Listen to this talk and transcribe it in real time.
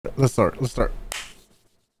let's start.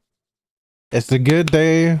 It's a good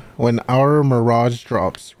day when our Mirage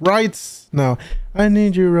drops. Right now. I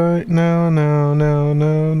need you right now, no.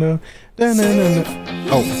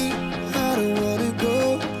 Oh. I don't wanna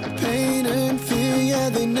go. Pain and fear, yeah,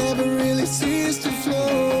 they never really cease to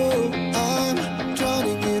flow. I'm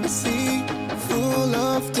drowning in a sea full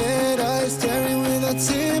of dead eyes, staring without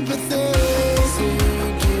sympathy.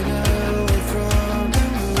 Sinking away from the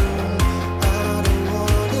moon. I don't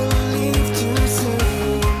wanna leave too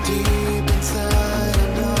soon. Deep inside, I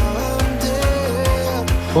know I'm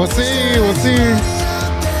dead. We'll see.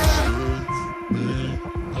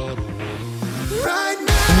 Right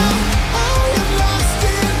now, I am lost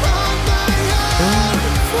in on my own.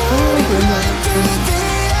 Falling right through the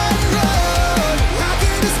unknown. I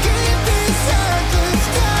can't escape this circus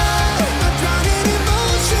down. I'm drowning in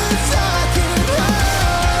emotions I can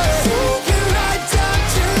hide. Sinking right down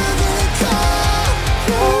to the core.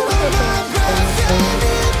 Hold on my breath and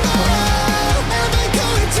in mine. Am I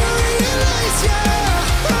going to realize,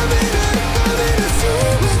 yeah, I'm in a sea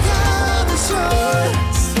without a shore.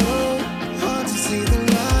 So hard to see the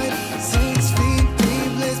light. 6 feet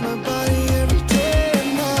deep, lays my body every day and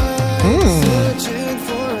night. Searching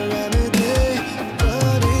for a remedy,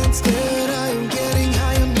 but instead I am getting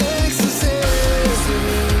high on ecstasy.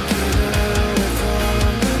 Sinking away from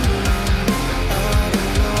the moon. I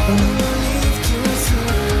don't wanna leave too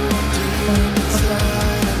soon. Deep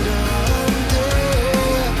inside, I know I'm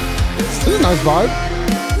dead. This is a nice vibe.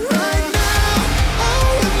 Right now, I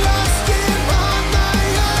am lost in on my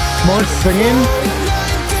own. More singing.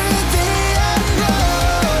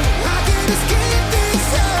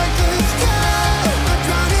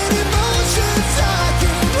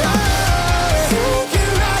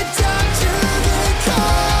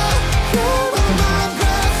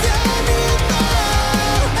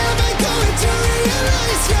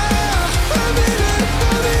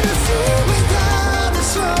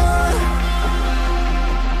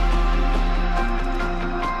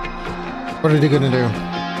 What are they gonna do?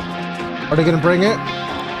 Are they gonna bring it? I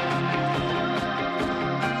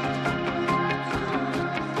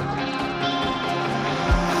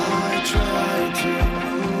try to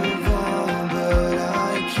move on, but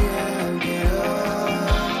I can't get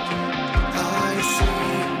up. I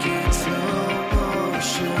sink in slow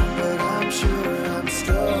motion, but I'm sure I'm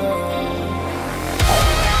strong.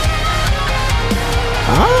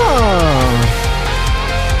 Ah.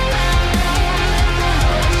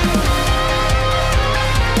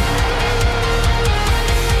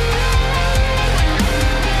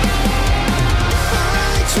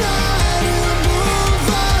 I try to move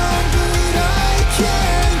on, but I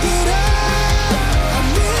can't get up. I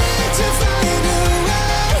need to find a way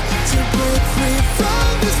to break free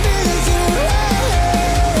from this misery.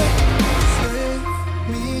 Save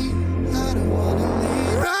me, I don't wanna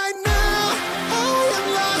leave. Right now, I am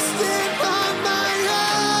lost in on my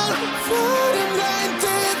own, floating right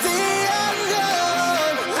through the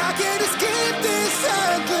unknown. I can't escape this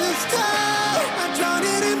endless time. I'm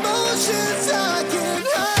drowning in emotions I can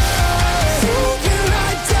hide. Sinking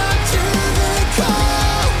right down to the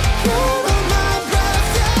core. Hold on my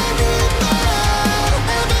breath and in mine.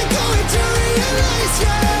 Am I going to realize,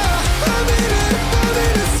 yeah, I'm in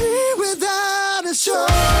a sea without a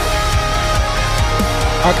shore.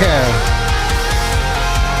 Okay.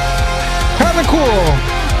 Kinda cool.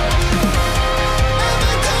 Am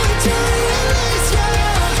I going to realize,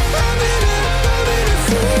 yeah, I'm in a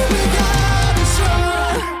sea without a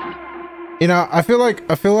shore. You know, I feel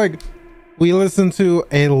like we listen to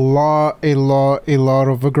a lot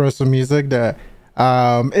of aggressive music that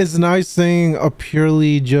is nice seeing a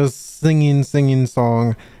purely just singing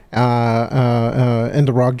song in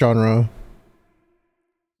the rock genre.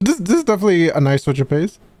 This is definitely a nice switch of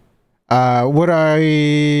pace. Would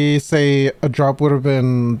I say a drop would have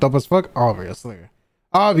been dope as fuck? Obviously,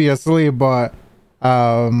 but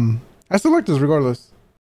I still like this regardless.